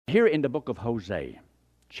Here in the book of Hosea,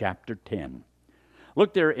 chapter 10,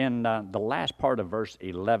 look there in the last part of verse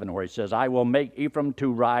 11 where he says, I will make Ephraim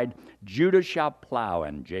to ride, Judah shall plow,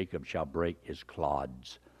 and Jacob shall break his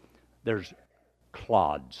clods. There's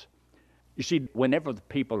clods. You see, whenever the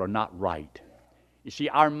people are not right, you see,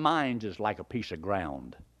 our minds is like a piece of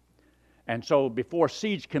ground. And so before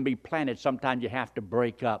seeds can be planted, sometimes you have to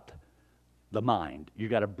break up the mind. You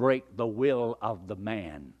got to break the will of the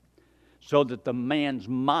man so that the man's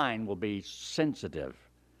mind will be sensitive,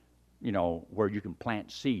 where you can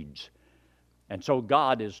plant seeds. And so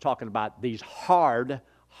God is talking about these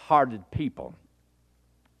hard-hearted people.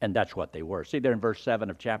 And that's what they were. See there in verse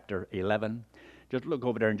 7 of chapter 11? Just look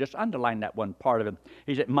over there and just underline that one part of it.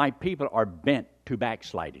 He said, my people are bent to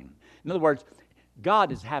backsliding. In other words,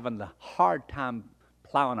 God is having the hard time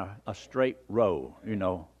plowing a straight row,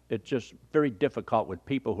 It's just very difficult with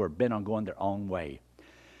people who are bent on going their own way.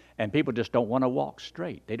 And people just don't want to walk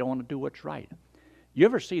straight. They don't want to do what's right. You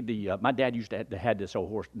ever see my dad used to have this old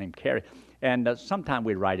horse named Carrie, and sometime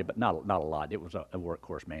we'd ride it, but not a lot. It was a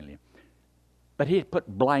workhorse mainly. But he put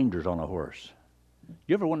blinders on a horse.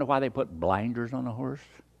 You ever wonder why they put blinders on a horse?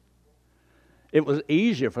 It was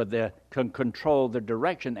easier for them to control the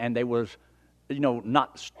direction, and they was,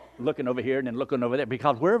 not looking over here and then looking over there,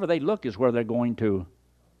 because wherever they look is where they're going to,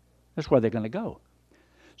 that's where they're going to go.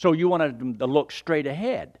 So you wanted them to look straight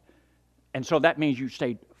ahead. And so that means you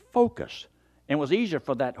stayed focused. And it was easier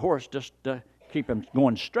for that horse just to keep him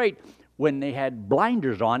going straight when they had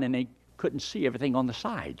blinders on and they couldn't see everything on the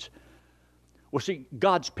sides. Well, see,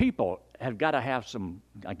 God's people have got to have some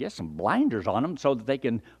blinders on them so that they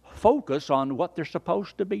can focus on what they're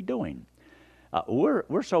supposed to be doing.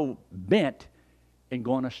 We're so bent in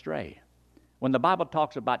going astray. When the Bible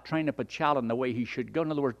talks about training up a child in the way he should go,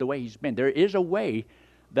 in other words, the way he's been, there is a way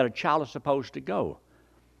that a child is supposed to go.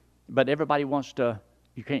 But everybody wants to,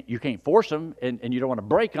 you can't force them, and you don't want to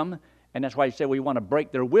break them, and that's why he said we want to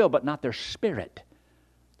break their will, but not their spirit.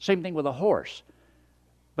 Same thing with a horse,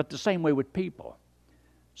 but the same way with people.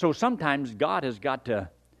 So sometimes God has got to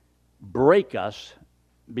break us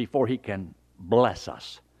before he can bless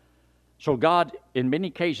us. So God, in many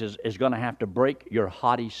cases, is going to have to break your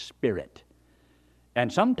haughty spirit.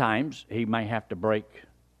 And sometimes he may have to break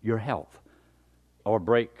your health or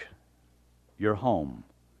break your home.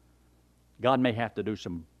 God may have to do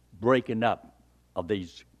some breaking up of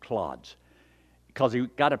these clods because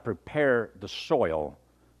you've got to prepare the soil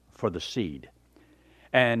for the seed.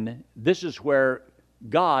 And this is where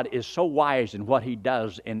God is so wise in what he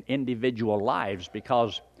does in individual lives,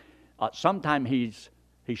 because sometimes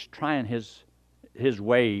he's trying his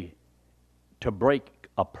way to break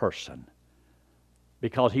a person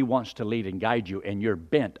because he wants to lead and guide you, and you're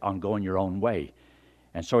bent on going your own way.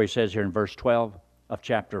 And so he says here in verse 12 of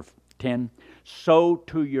chapter 10, sow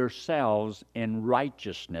to yourselves in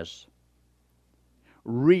righteousness,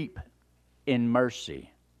 reap in mercy,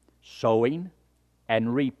 sowing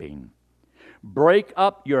and reaping. Break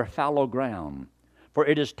up your fallow ground, for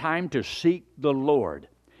it is time to seek the Lord.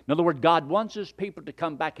 In other words, God wants his people to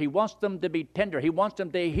come back. He wants them to be tender. He wants them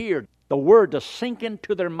to hear the word to sink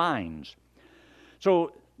into their minds.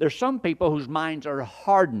 So there's some people whose minds are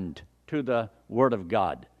hardened to the word of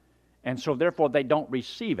God, and so therefore they don't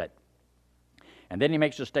receive it. And then he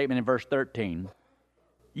makes a statement in verse 13,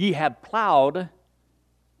 ye have plowed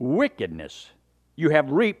wickedness, you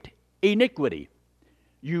have reaped iniquity.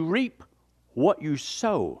 You reap what you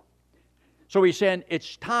sow. So he's saying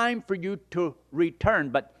it's time for you to return,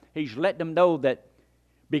 but he's letting them know that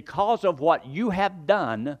because of what you have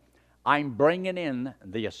done, I'm bringing in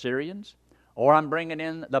the Assyrians, or I'm bringing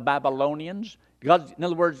in the Babylonians. God, in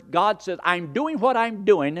other words, God says, I'm doing what I'm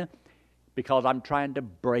doing because I'm trying to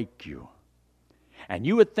break you. And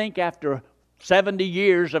you would think after 70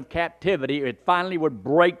 years of captivity, it finally would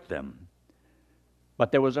break them.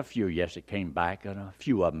 But there was a few, yes, it came back, and a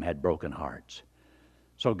few of them had broken hearts.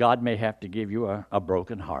 So God may have to give you a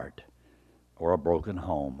broken heart, or a broken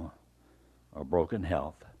home, or broken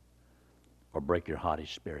health, or break your haughty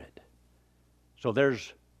spirit. So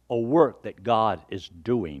there's a work that God is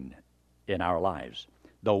doing in our lives,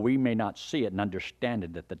 though we may not see it and understand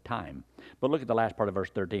it at the time. But look at the last part of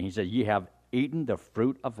verse 13. He says, ye have eaten the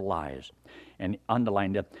fruit of lies, and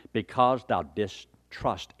underlined it, because thou didst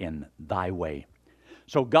trust in thy way.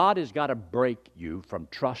 So God has got to break you from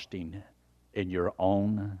trusting in your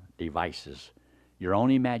own devices, your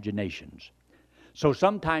own imaginations. So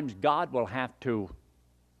sometimes God will have to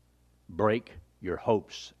break your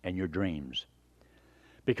hopes and your dreams.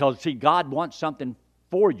 Because, see, God wants something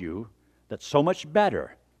for you that's so much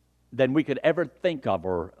better than we could ever think of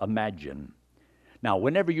or imagine. Now,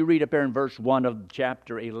 whenever you read up there in verse 1 of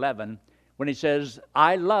chapter 11, when he says,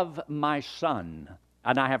 I love my son,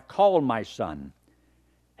 and I have called my son,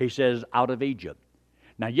 he says, out of Egypt.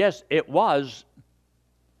 Now, yes, it was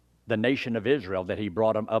the nation of Israel that he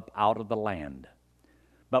brought them up out of the land.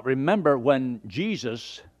 But remember, when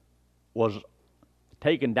Jesus was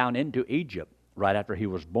taken down into Egypt right after he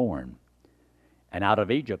was born, and out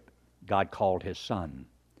of Egypt, God called his son.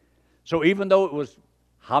 So even though it was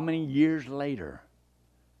how many years later,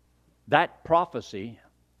 that prophecy,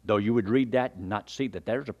 though you would read that and not see that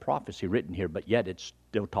there's a prophecy written here, but yet it's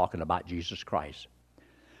still talking about Jesus Christ.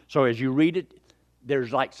 So as you read it,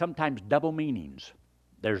 there's like sometimes double meanings.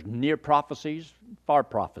 There's near prophecies, far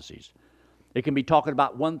prophecies. It can be talking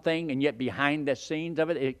about one thing, and yet behind the scenes of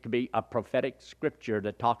it, it could be a prophetic scripture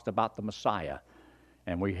that talks about the Messiah.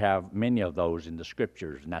 And we have many of those in the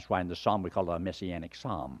scriptures, and that's why in the psalm we call it a messianic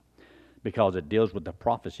psalm, because it deals with the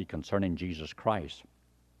prophecy concerning Jesus Christ.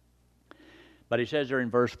 But he says there in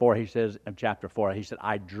verse 4, he says in chapter 4, he said,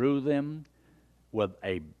 I drew them with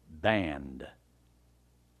a band.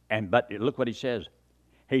 But look what he says.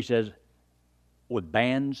 He says, with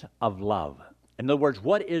bands of love. In other words,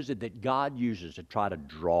 what is it that God uses to try to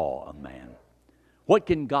draw a man? What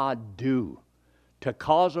can God do to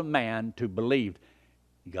cause a man to believe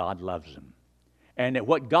God loves him? And that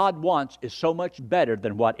what God wants is so much better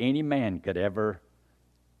than what any man could ever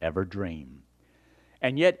dream.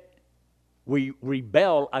 And yet, we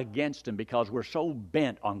rebel against him because we're so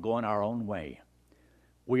bent on going our own way.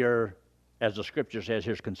 We are, as the scripture says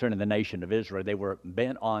here concerning the nation of Israel, they were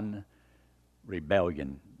bent on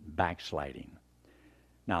rebellion, backsliding.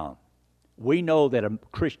 Now, we know that a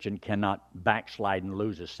Christian cannot backslide and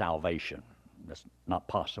lose his salvation. That's not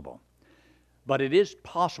possible. But it is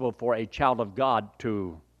possible for a child of God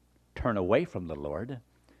to turn away from the Lord.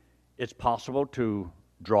 It's possible to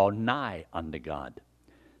draw nigh unto God.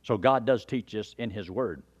 So God does teach us in His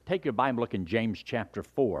Word. Take your Bible, look in James chapter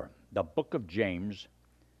 4. The book of James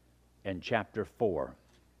in chapter 4.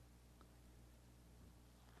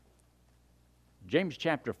 James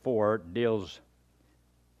chapter 4 deals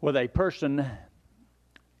with a person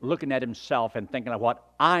looking at himself and thinking of what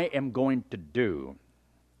I am going to do,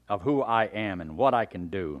 of who I am and what I can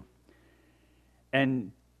do.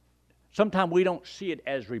 And sometimes we don't see it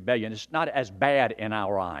as rebellion. It's not as bad in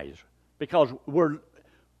our eyes because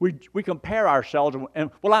we compare ourselves and,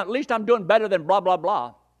 well, at least I'm doing better than blah, blah,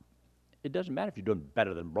 blah. It doesn't matter if you're doing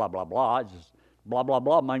better than blah, blah, blah. It's just blah, blah,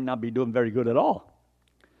 blah might not be doing very good at all.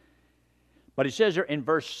 But he says here in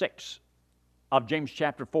verse 6 of James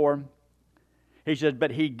chapter 4, he says,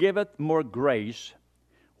 but he giveth more grace,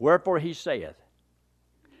 wherefore he saith,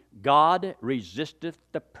 God resisteth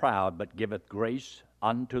the proud, but giveth grace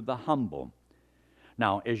unto the humble.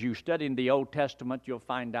 Now, as you study in the Old Testament, you'll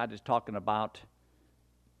find out it's talking about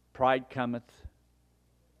pride cometh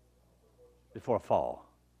before a fall.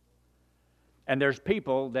 And there's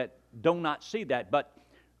people that do not see that, but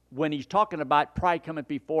when he's talking about pride cometh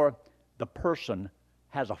before the person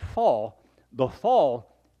has a fall, the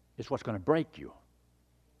fall is what's going to break you.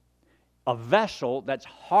 A vessel that's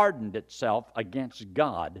hardened itself against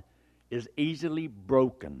God is easily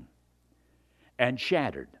broken and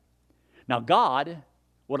shattered. Now, God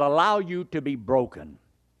would allow you to be broken.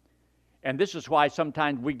 And this is why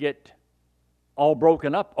sometimes we get all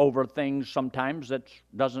broken up over things sometimes that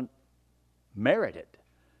doesn't merit it.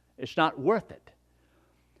 It's not worth it.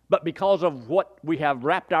 But because of what we have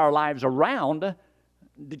wrapped our lives around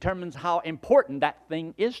determines how important that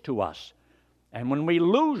thing is to us. And when we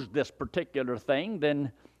lose this particular thing,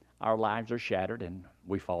 then our lives are shattered and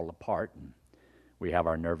we fall apart and we have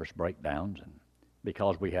our nervous breakdowns. And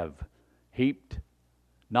because we have heaped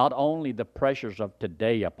not only the pressures of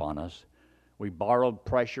today upon us, we borrowed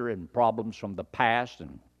pressure and problems from the past,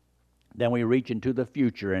 and then we reach into the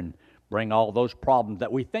future and bring all those problems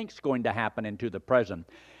that we think is going to happen into the present.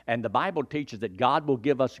 And the Bible teaches that God will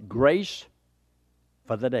give us grace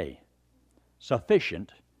for the day,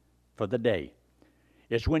 sufficient for the day.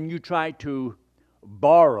 It's when you try to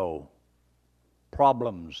borrow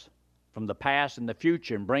problems from the past and the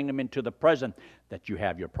future and bring them into the present that you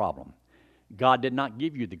have your problem. God did not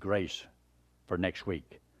give you the grace for next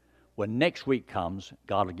week. When next week comes,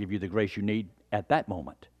 God will give you the grace you need at that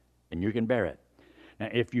moment, and you can bear it. Now,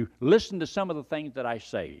 if you listen to some of the things that I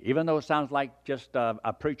say, even though it sounds like just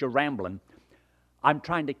a preacher rambling, I'm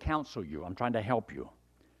trying to counsel you. I'm trying to help you.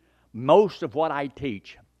 Most of what I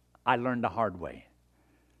teach, I learned the hard way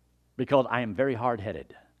because I am very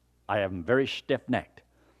hard-headed. I am very stiff-necked.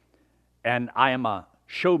 And I am a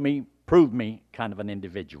show me, prove me kind of an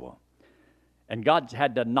individual. And God's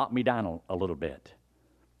had to knock me down a little bit.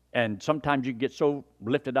 And sometimes you get so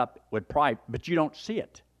lifted up with pride, but you don't see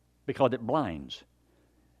it because it blinds.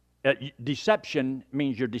 Deception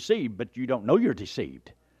means you're deceived, but you don't know you're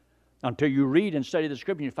deceived until you read and study the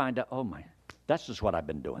Scripture and you find out, oh my, that's just what I've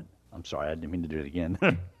been doing. I'm sorry, I didn't mean to do it again.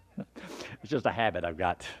 It's just a habit I've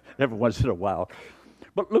got every once in a while.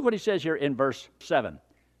 But look what he says here in verse 7.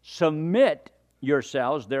 Submit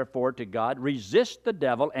yourselves, therefore, to God. Resist the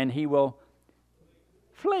devil, and he will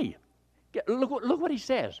flee. Look what he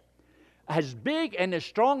says. As big and as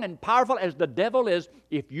strong and powerful as the devil is,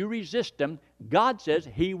 if you resist him, God says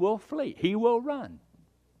he will flee. He will run.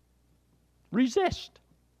 Resist.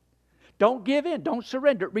 Don't give in. Don't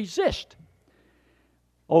surrender. Resist.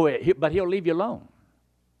 But he'll leave you alone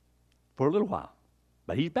for a little while.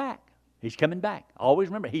 But he's back. He's coming back. Always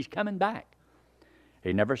remember, he's coming back.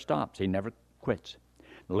 He never stops. He never quits.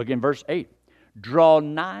 Look in verse 8. Draw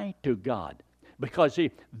nigh to God. Because, see,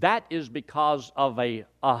 that is because of a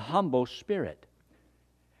humble spirit.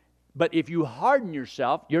 But if you harden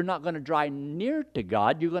yourself, you're not going to draw near to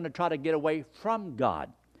God. You're going to try to get away from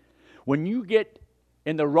God. When you get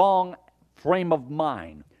in the wrong frame of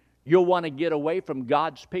mind, you'll want to get away from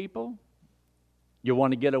God's people. You'll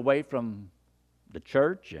want to get away from the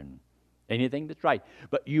church and anything that's right.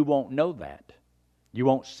 But you won't know that. You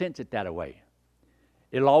won't sense it that way.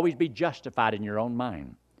 It'll always be justified in your own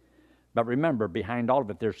mind. But remember, behind all of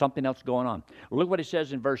it, there's something else going on. Look what it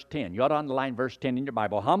says in verse 10. You ought to underline verse 10 in your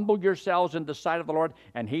Bible. Humble yourselves in the sight of the Lord,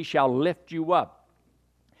 and he shall lift you up.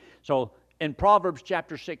 So in Proverbs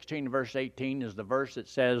chapter 16, verse 18 is the verse that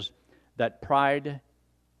says that pride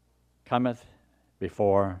cometh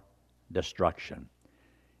before destruction.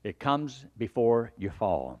 It comes before you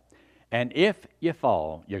fall. And if you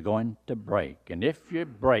fall, you're going to break. And if you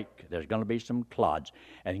break, there's going to be some clods.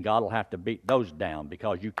 And God will have to beat those down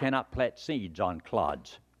because you cannot plant seeds on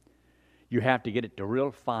clods. You have to get it to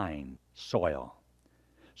real fine soil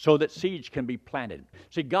so that seeds can be planted.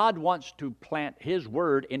 See, God wants to plant His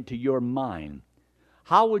Word into your mind.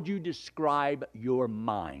 How would you describe your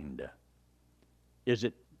mind? Is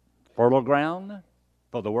it fertile ground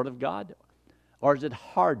for the Word of God? Or is it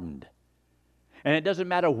hardened? And it doesn't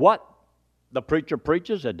matter what the preacher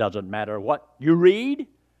preaches. It doesn't matter what you read,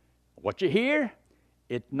 what you hear.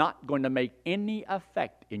 It's not going to make any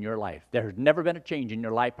effect in your life. There's never been a change in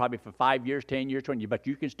your life, probably for 5 years, 10 years, 20 years, but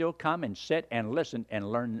you can still come and sit and listen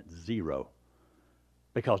and learn zero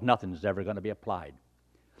because nothing's ever going to be applied.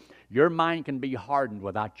 Your mind can be hardened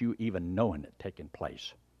without you even knowing it taking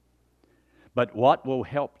place. But what will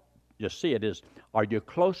help you see it is, are you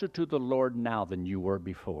closer to the Lord now than you were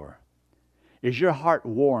before? Is your heart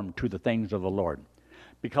warm to the things of the Lord?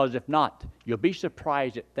 Because if not, you'll be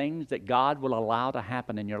surprised at things that God will allow to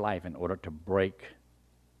happen in your life in order to break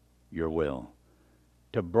your will,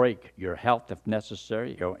 to break your health if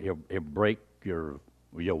necessary. He'll break your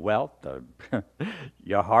wealth,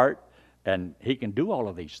 your heart, and He can do all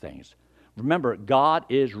of these things. Remember, God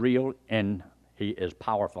is real and He is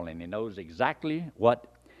powerful, and He knows exactly what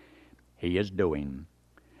He is doing.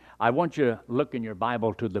 I want you to look in your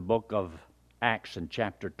Bible to the book of Acts in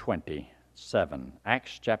chapter 27.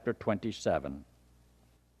 Acts chapter 27.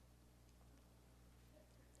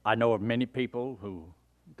 I know of many people who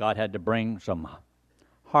God had to bring some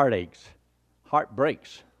heartaches,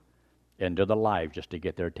 heartbreaks into the life just to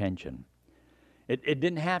get their attention. It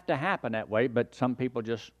didn't have to happen that way, but some people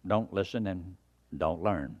just don't listen and don't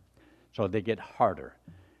learn. So they get harder.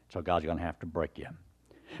 So God's going to have to break you.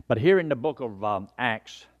 But here in the book of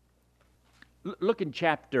Acts, look in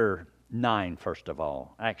chapter 9, first of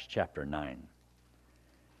all. Acts chapter 9.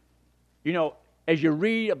 You know, as you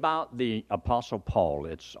read about the Apostle Paul,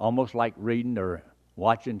 it's almost like reading or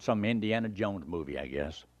watching some Indiana Jones movie, I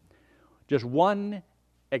guess. Just one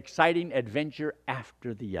exciting adventure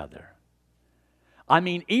after the other. I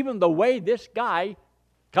mean, even the way this guy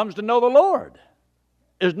comes to know the Lord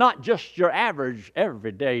is not just your average,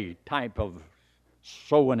 everyday type of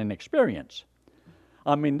sowing and experience.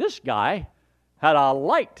 I mean, this guy had a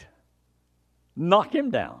light knock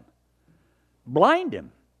him down, blind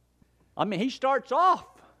him. I mean, he starts off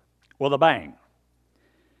with a bang.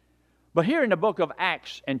 But here in the book of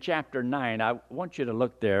Acts in chapter 9, I want you to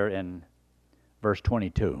look there in verse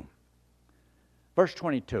 22. Verse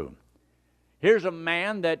 22. Here's a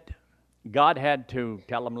man that God had to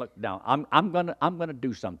tell him, look down, I'm gonna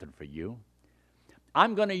do something for you.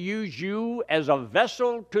 I'm going to use you as a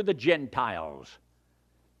vessel to the Gentiles.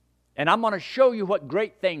 And I'm going to show you what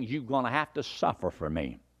great things you're going to have to suffer for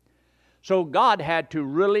me. So God had to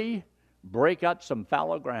really break up some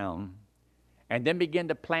fallow ground and then begin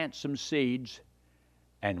to plant some seeds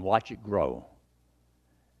and watch it grow.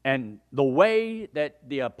 And the way that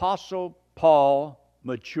the Apostle Paul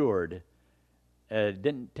matured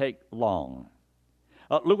didn't take long.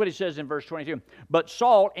 Look what he says in verse 22. But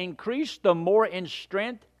Saul increased the more in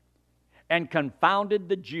strength and confounded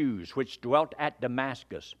the Jews which dwelt at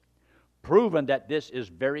Damascus, proving that this is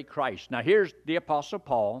very Christ. Now here's the Apostle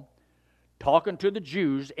Paul talking to the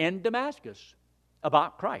Jews in Damascus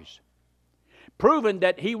about Christ, proving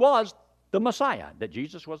that he was the Messiah, that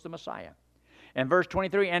Jesus was the Messiah. And verse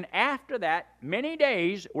 23, and after that many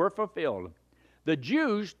days were fulfilled. The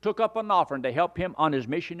Jews took up an offering to help him on his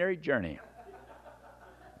missionary journey.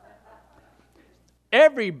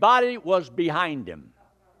 Everybody was behind him.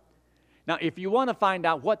 Now, if you want to find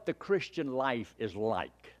out what the Christian life is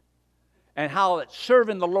like and how it's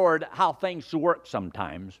serving the Lord, how things work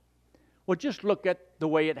sometimes, well, just look at the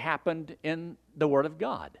way it happened in the Word of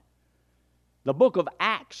God. The book of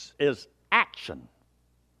Acts is action.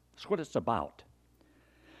 That's what it's about.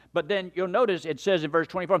 But then you'll notice it says in verse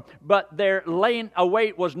 24, but their laying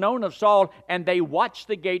await was known of Saul, and they watched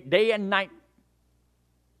the gate day and night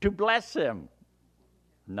to bless him.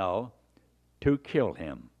 No, to kill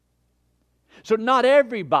him. So not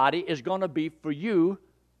everybody is going to be for you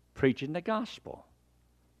preaching the gospel.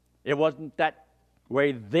 It wasn't that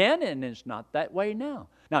way then, and it's not that way now.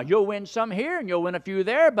 Now, you'll win some here and you'll win a few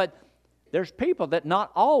there, but there's people that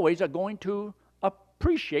not always are going to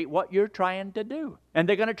appreciate what you're trying to do. And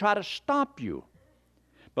they're going to try to stop you.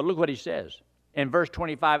 But look what he says. In verse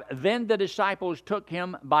 25, then the disciples took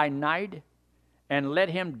him by night and let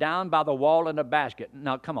him down by the wall in a basket.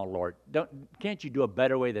 Now, come on, Lord. Can't you do a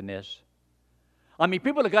better way than this? I mean,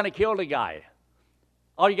 people are going to kill the guy.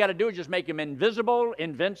 All you got to do is just make him invisible,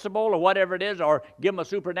 invincible, or whatever it is, or give him a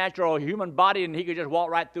supernatural human body, and he could just walk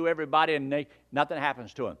right through everybody, and nothing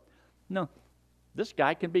happens to him. No, this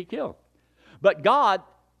guy can be killed. But God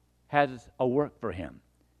has a work for him.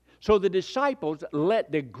 So the disciples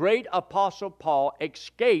let the great Apostle Paul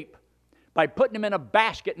escape by putting him in a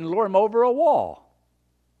basket and lower him over a wall.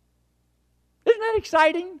 Isn't that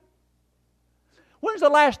exciting? When's the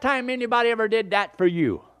last time anybody ever did that for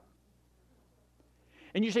you?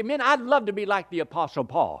 And you say, man, I'd love to be like the Apostle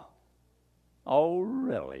Paul. Oh,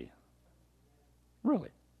 really? Really?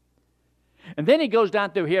 And then he goes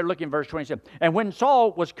down through here, look in verse 27. And when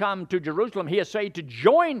Saul was come to Jerusalem, he essayed to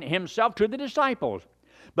join himself to the disciples.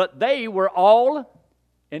 But they were all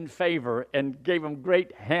in favor and gave him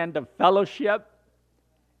great hand of fellowship.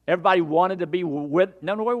 Everybody wanted to be with.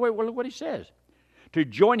 No, wait, look what he says. To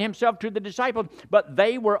join himself to the disciples. But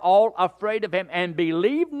they were all afraid of him and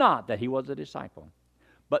believed not that he was a disciple.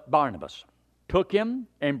 But Barnabas took him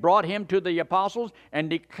and brought him to the apostles and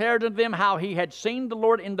declared to them how he had seen the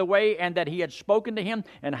Lord in the way and that he had spoken to him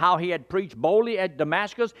and how he had preached boldly at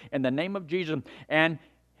Damascus in the name of Jesus. And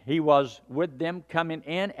he was with them coming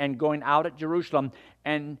in and going out at Jerusalem.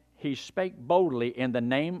 And he spake boldly in the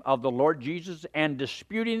name of the Lord Jesus and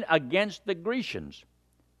disputing against the Grecians.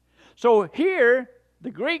 So here,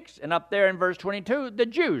 the Greeks, and up there in verse 22, the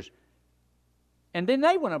Jews. And then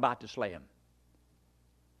they went about to slay him.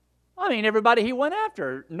 I mean, everybody he went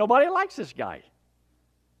after, nobody likes this guy.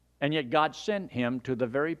 And yet God sent him to the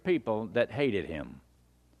very people that hated him.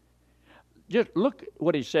 Just look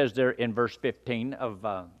what he says there in verse 15 of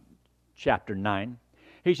chapter 9.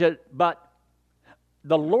 He said, but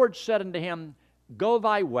the Lord said unto him, go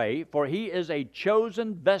thy way, for he is a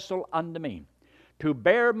chosen vessel unto me, to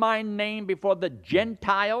bear my name before the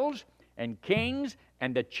Gentiles and kings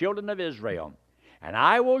and the children of Israel. And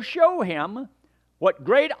I will show him what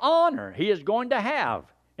great honor he is going to have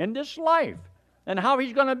in this life, and how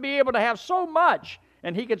he's going to be able to have so much,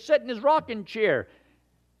 and he could sit in his rocking chair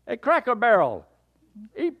at Cracker Barrel,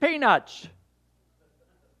 eat peanuts.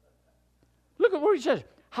 Look at what he says.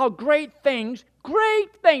 How great things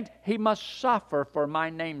he must suffer for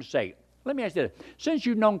my name's sake. Let me ask you this. Since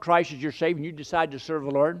you've known Christ as your Savior and you decided to serve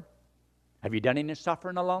the Lord, have you done any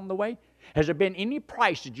suffering along the way? Has there been any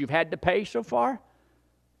price that you've had to pay so far?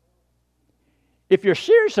 If you're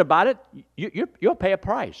serious about it, you'll pay a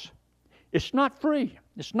price. It's not free.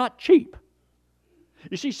 It's not cheap.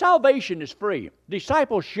 You see, salvation is free.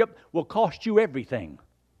 Discipleship will cost you everything.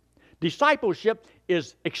 Discipleship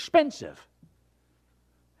is expensive.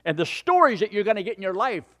 And the stories that you're going to get in your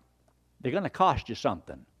life, they're going to cost you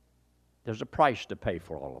something. There's a price to pay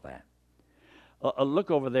for all of that.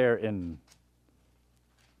 Look over there in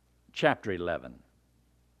chapter 11.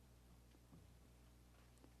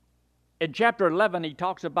 In chapter 11, he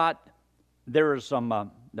talks about there are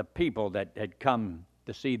some the people that had come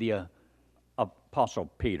to see the Apostle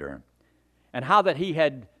Peter, and how that he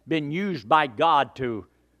had been used by God to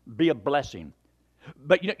be a blessing.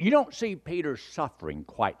 But you don't see Peter suffering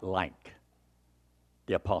quite like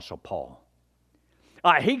the Apostle Paul.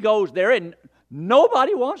 He goes there and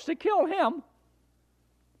nobody wants to kill him.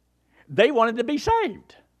 They wanted to be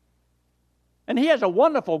saved. And he has a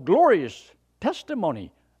wonderful, glorious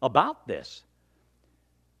testimony about this.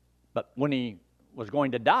 But when he was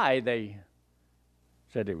going to die, they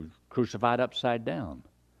said he was crucified upside down.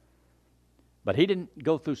 But he didn't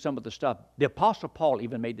go through some of the stuff. The Apostle Paul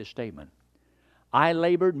even made this statement. I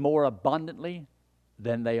labored more abundantly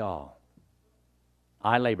than they all.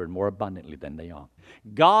 I labored more abundantly than they all.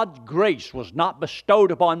 God's grace was not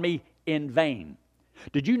bestowed upon me in vain.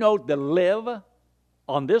 Did you know to live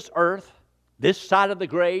on this earth, this side of the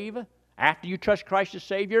grave, after you trust Christ as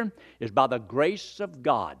Savior, is by the grace of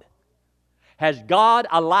God. Has God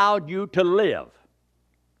allowed you to live,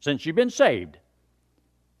 since you've been saved,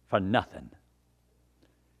 for nothing?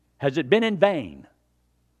 Has it been in vain?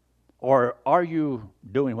 Or are you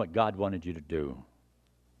doing what God wanted you to do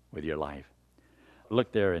with your life?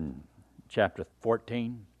 Look there in chapter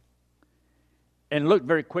 14. And look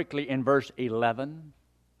very quickly in verse 11.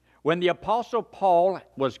 When the Apostle Paul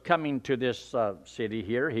was coming to this city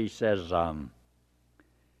here, he says,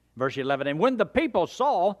 verse 11, and when the people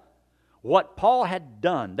saw what Paul had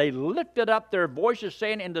done, they lifted up their voices,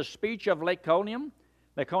 saying in the speech of Lycaonium,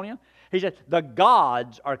 he said, the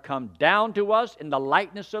gods are come down to us in the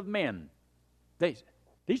likeness of men.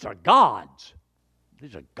 These are gods.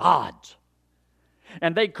 These are gods.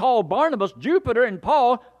 And they called Barnabas Jupiter and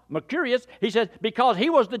Paul Mercurius, he says, because he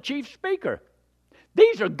was the chief speaker.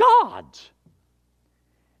 These are gods.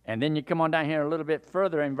 And then you come on down here a little bit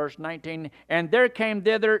further in verse 19. And there came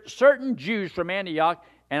thither certain Jews from Antioch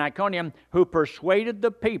and Iconium who persuaded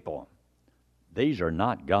the people. These are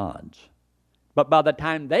not gods. But by the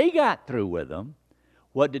time they got through with them,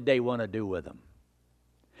 what did they want to do with them?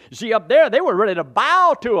 You see, up there, they were ready to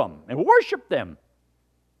bow to them and worship them.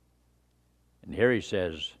 And here he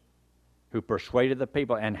says, who persuaded the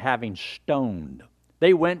people, and having stoned.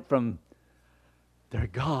 They went from their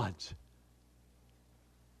gods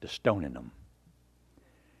to stoning them.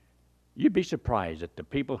 You'd be surprised that the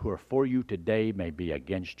people who are for you today may be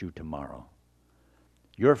against you tomorrow.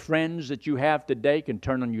 Your friends that you have today can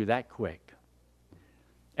turn on you that quick.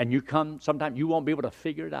 And sometimes you won't be able to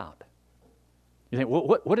figure it out. You think,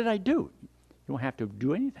 well, what did I do? You won't have to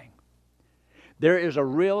do anything. There is a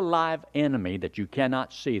real live enemy that you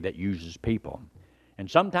cannot see that uses people. And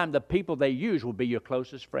sometimes the people they use will be your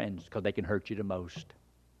closest friends because they can hurt you the most.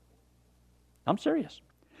 I'm serious.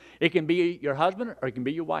 It can be your husband or it can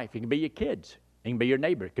be your wife. It can be your kids. It can be your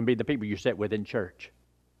neighbor. It can be the people you sit with in church.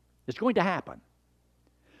 It's going to happen.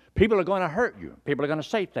 People are going to hurt you. People are going to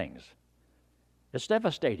say things. It's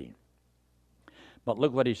devastating. But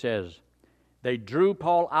look what he says. They drew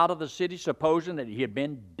Paul out of the city supposing that he had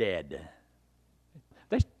been dead.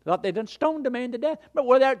 They thought they'd done stoned the man to death.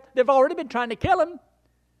 But they've already been trying to kill him.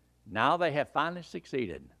 Now they have finally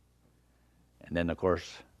succeeded. And then, of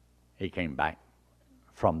course, he came back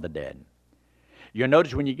from the dead. You'll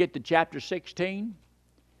notice when you get to chapter 16,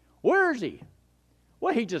 where is he?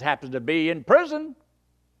 Well, he just happens to be in prison.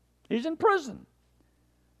 He's in prison.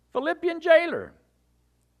 Philippian jailer.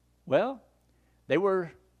 Well, they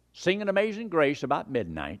were singing Amazing Grace about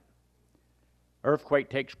midnight. Earthquake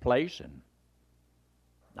takes place, and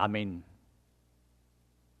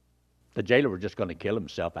the jailer was just going to kill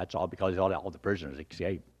himself. That's all, because all the prisoners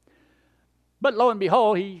escaped. But lo and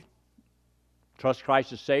behold, he trusts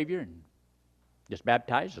Christ as Savior and gets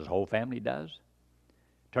baptized. His whole family does.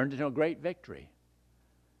 Turns into a great victory.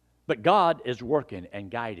 But God is working and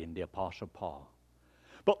guiding the Apostle Paul.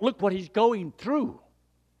 But look what he's going through.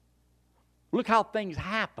 Look how things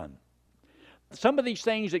happen. Some of these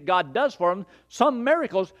things that God does for him, some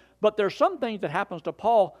miracles, but there's some things that happens to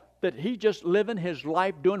Paul that he's just living his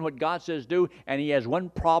life doing what God says do, and he has one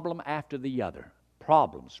problem after the other.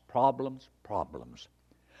 Problems, problems, problems.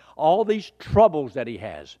 All these troubles that he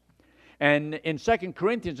has. And in 2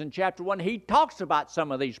 Corinthians in chapter 1, he talks about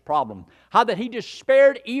some of these problems. How that he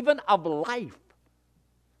despaired even of life.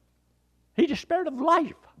 He despaired of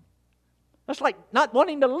life. That's like not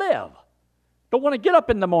wanting to live. Don't want to get up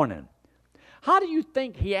in the morning. How do you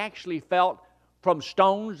think he actually felt from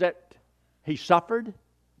stones that he suffered?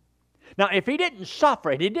 Now, if he didn't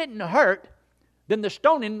suffer and he didn't hurt, then the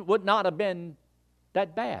stoning would not have been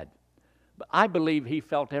that bad. But I believe he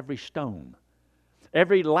felt every stone,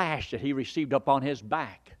 every lash that he received upon his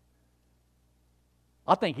back.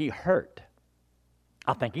 I think he hurt.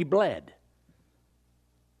 I think he bled.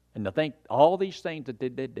 And to think all these things that they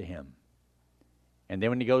did to him. And then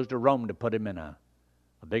when he goes to Rome to put him in a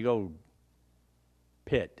big old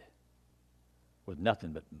pit, with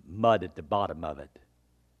nothing but mud at the bottom of it.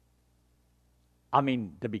 I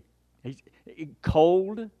mean, to be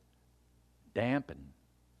cold, damp, and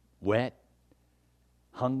wet,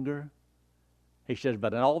 hunger. He says,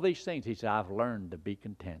 but in all these things, he said, I've learned to be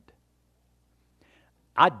content.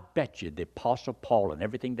 I bet you the Apostle Paul and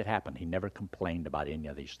everything that happened, he never complained about any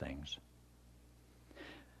of these things.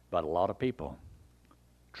 But a lot of people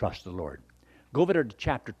trust the Lord. Go over to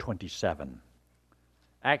chapter 27.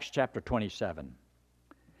 Acts chapter 27.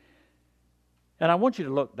 And I want you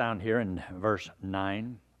to look down here in verse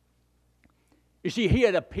 9. You see, he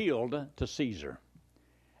had appealed to Caesar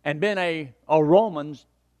and been a Roman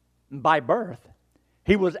by birth.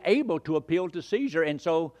 He was able to appeal to Caesar, and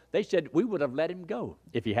so they said, we would have let him go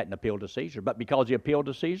if he hadn't appealed to Caesar. But because he appealed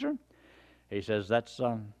to Caesar, he says that's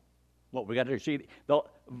what we got to do. See,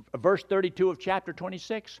 verse 32 of chapter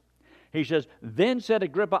 26, he says, then said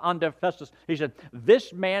Agrippa unto Festus, he said,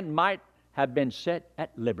 this man might have been set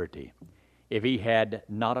at liberty if he had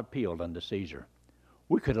not appealed unto Caesar.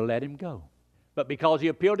 We could have let him go. But because he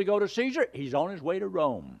appealed to go to Caesar, he's on his way to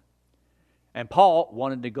Rome. And Paul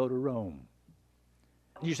wanted to go to Rome.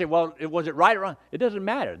 You say, well, was it right or wrong? It doesn't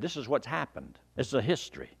matter. This is what's happened. It's a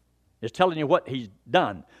history. It's telling you what he's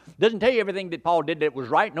done. It doesn't tell you everything that Paul did that was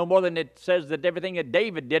right, no more than it says that everything that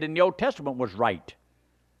David did in the Old Testament was right.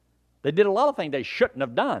 They did a lot of things they shouldn't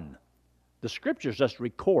have done. The Scriptures just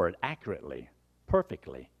record accurately,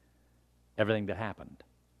 perfectly, everything that happened.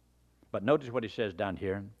 But notice what he says down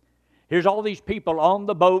here. Here's all these people on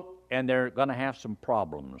the boat, and they're going to have some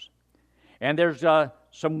problems. And there's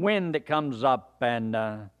some wind that comes up, and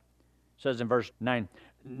says in verse 9,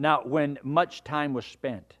 now when much time was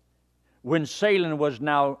spent, when sailing was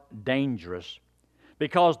now dangerous,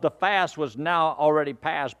 because the fast was now already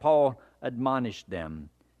past, Paul admonished them,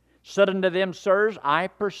 said unto them, sirs, I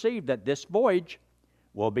perceive that this voyage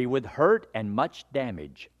will be with hurt and much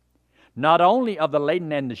damage, not only of the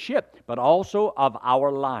laden and the ship, but also of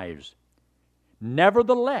our lives.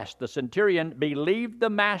 Nevertheless, the centurion believed the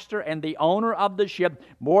master and the owner of the ship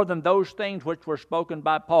more than those things which were spoken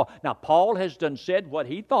by Paul. Now, Paul has done said what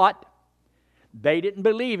he thought. They didn't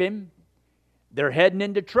believe him. They're heading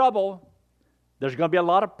into trouble. There's going to be a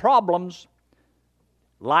lot of problems.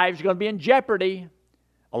 Lives are going to be in jeopardy.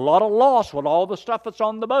 A lot of loss with all the stuff that's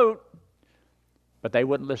on the boat. But they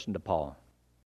wouldn't listen to Paul.